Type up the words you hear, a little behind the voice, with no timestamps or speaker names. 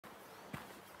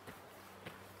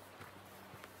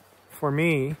for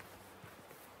me,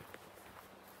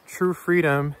 true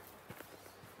freedom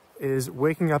is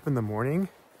waking up in the morning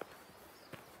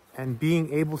and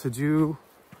being able to do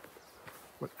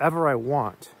whatever I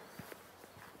want.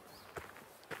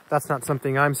 That's not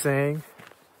something I'm saying.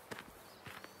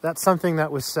 That's something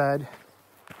that was said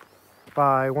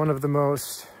by one of the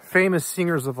most famous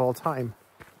singers of all time.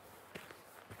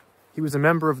 He was a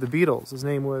member of the Beatles. His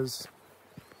name was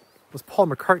Paul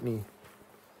McCartney.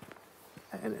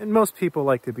 And most people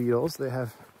like the Beatles. They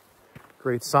have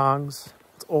great songs.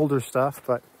 It's older stuff,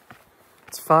 but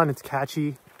it's fun, it's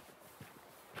catchy,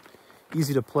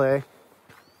 easy to play.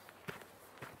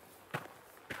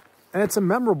 And it's a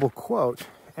memorable quote.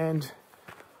 And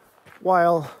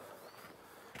while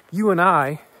you and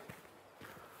I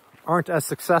aren't as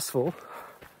successful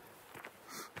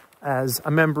as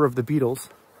a member of the Beatles,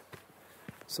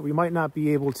 so we might not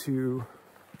be able to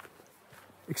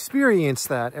experience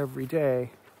that every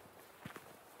day,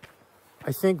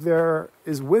 I think there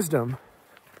is wisdom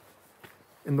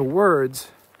in the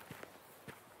words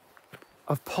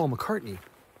of Paul McCartney.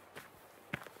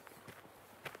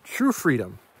 True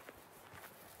freedom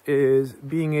is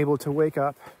being able to wake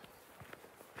up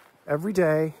every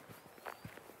day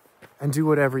and do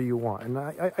whatever you want. And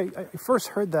I first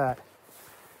heard that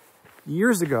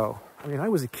years ago. I mean, I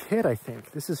was a kid, I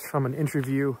think. This is from an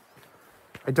interview.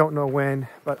 I don't know when,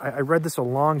 but I read this a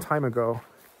long time ago.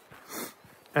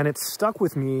 And it stuck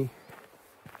with me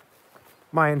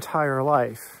my entire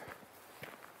life.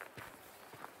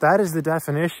 That is the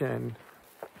definition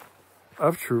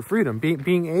of true freedom.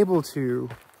 Being able to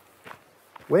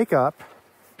wake up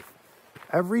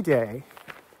every day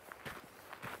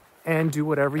and do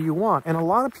whatever you want. And a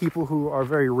lot of people who are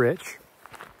very rich,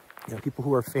 you know, people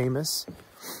who are famous,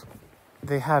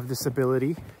 they have this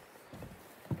ability.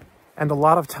 And a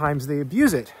lot of times they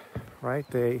abuse it, right?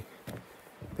 They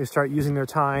start using their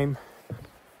time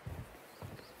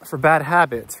for bad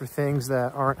habits, for things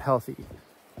that aren't healthy.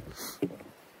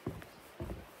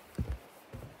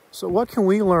 So what can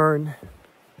we learn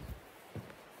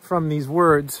from these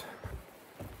words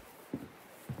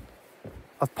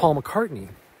of Paul McCartney?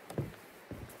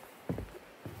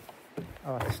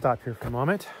 I'll have to stop here for a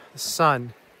moment. The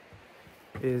sun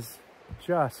is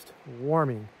just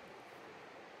warm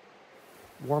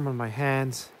on my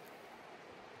hands.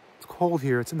 It's cold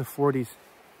here, it's in the 40s.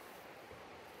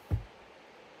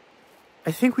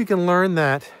 I think we can learn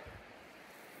that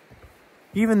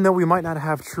even though we might not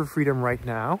have true freedom right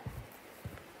now,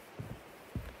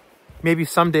 maybe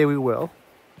someday we will.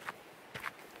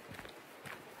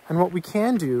 And what we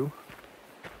can do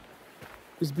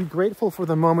is be grateful for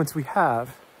the moments we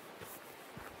have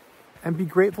and be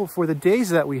grateful for the days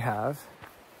that we have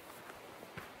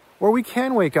where we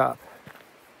can wake up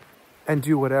and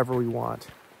do whatever we want.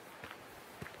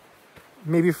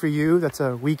 Maybe for you, that's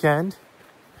a weekend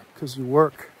because you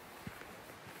work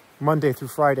Monday through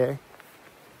Friday.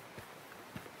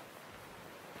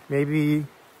 Maybe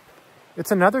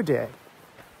it's another day.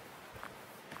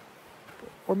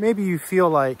 Or maybe you feel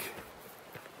like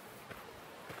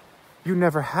you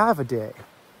never have a day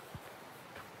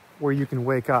where you can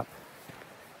wake up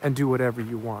and do whatever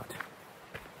you want.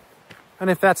 And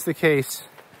if that's the case,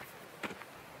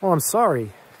 well, I'm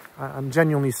sorry. I'm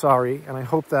genuinely sorry, and I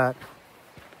hope that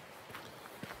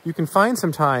you can find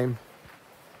some time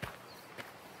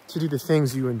to do the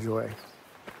things you enjoy.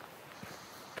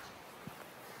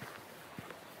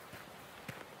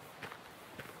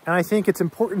 And I think it's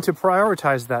important to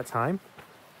prioritize that time.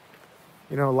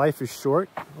 You know, life is short.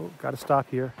 Oh, gotta stop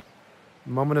here.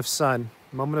 Moment of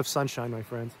sunshine, my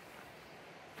friends.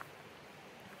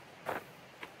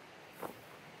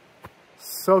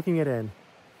 Soaking it in.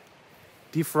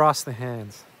 Defrost the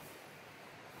hands.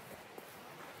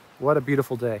 What a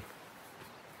beautiful day.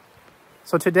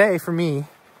 So today, for me,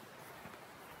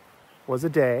 was a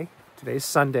day. Today's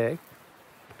Sunday.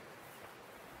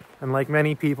 And like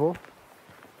many people,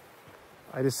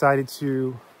 I decided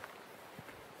to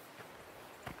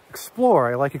explore.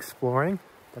 I like exploring.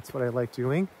 That's what I like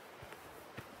doing.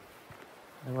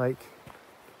 I like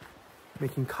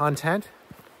making content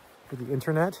for the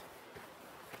internet.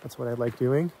 That's what I like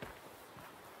doing.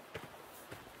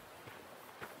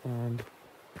 And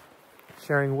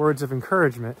sharing words of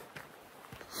encouragement.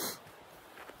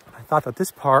 I thought that this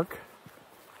park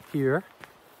here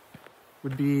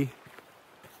would be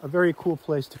a very cool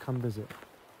place to come visit.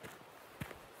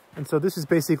 And so this is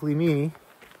basically me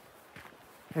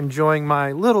enjoying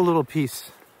my little piece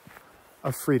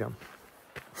of freedom.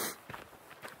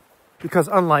 Because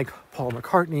unlike Paul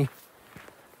McCartney,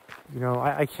 you know,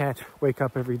 I can't wake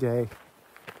up every day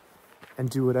and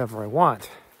do whatever I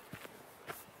want.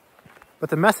 But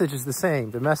the message is the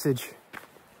same. The message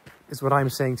is what I'm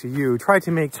saying to you. Try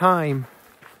to make time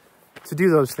to do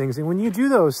those things. And when you do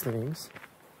those things,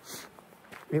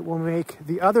 it will make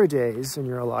the other days in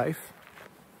your life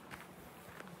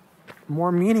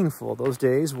more meaningful. Those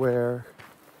days where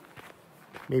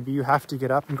maybe you have to get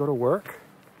up and go to work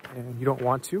and you don't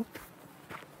want to.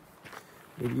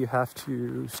 Maybe you have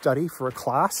to study for a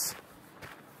class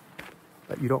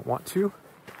that you don't want to.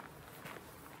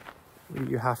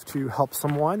 Maybe you have to help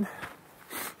someone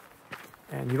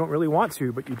and you don't really want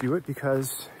to, but you do it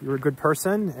because you're a good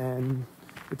person and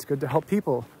it's good to help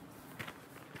people.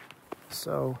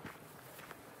 So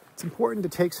it's important to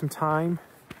take some time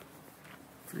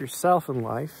for yourself in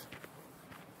life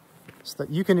so that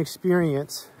you can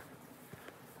experience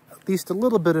at least a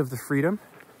little bit of the freedom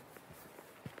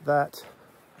that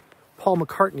Paul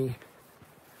McCartney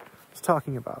was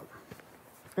talking about.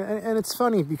 And it's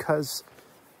funny because,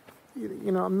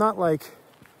 you know, I'm not like,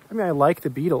 I mean, I like the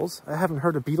Beatles. I haven't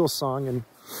heard a Beatles song in,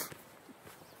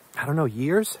 I don't know,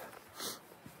 years.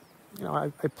 You know,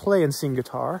 I play and sing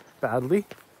guitar badly.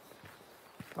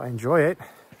 I enjoy it.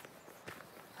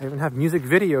 I even have music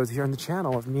videos here on the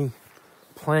channel of me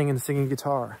playing and singing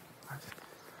guitar.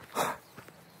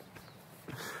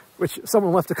 Which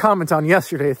someone left a comment on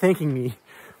yesterday thanking me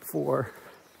for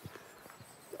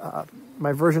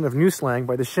my version of New Slang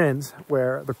by the Shins,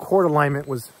 where the chord alignment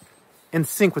was in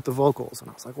sync with the vocals. And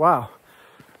I was like, wow,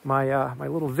 my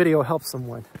little video helped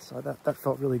someone. So that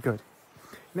felt really good.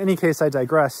 In any case, I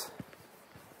digress.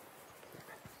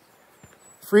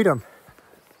 Freedom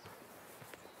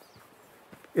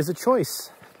is a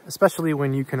choice, especially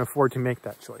when you can afford to make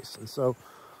that choice. And so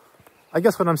I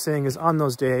guess what I'm saying is, on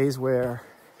those days where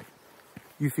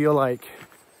you feel like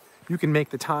you can make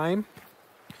the time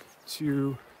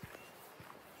to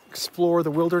explore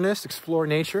the wilderness, explore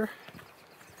nature,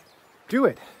 do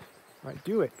it, right?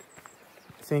 Do it.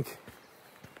 I think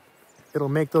it'll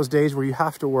make those days where you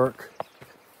have to work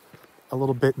a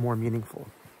little bit more meaningful.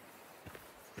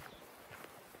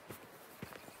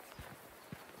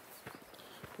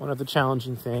 One of the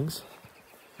challenging things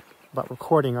about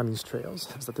recording on these trails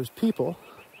is that there's people.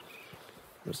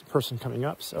 There's a person coming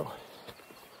up, so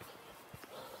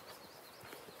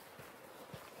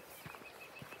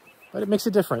but it makes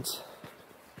a difference.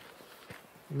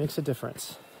 It makes a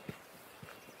difference.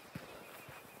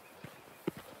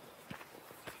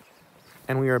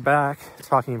 And we are back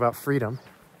talking about freedom.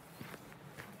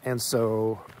 And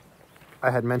so I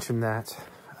had mentioned that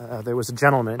there was a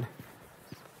gentleman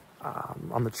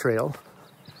on the trail,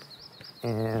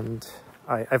 and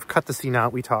I've cut the scene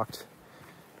out. We talked,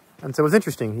 and so it was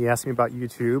interesting. He asked me about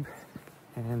YouTube,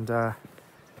 and I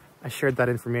shared that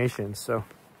information. So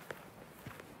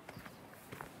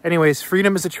anyways,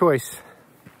 freedom is a choice.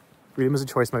 Freedom is a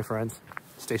choice, my friends.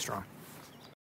 Stay strong.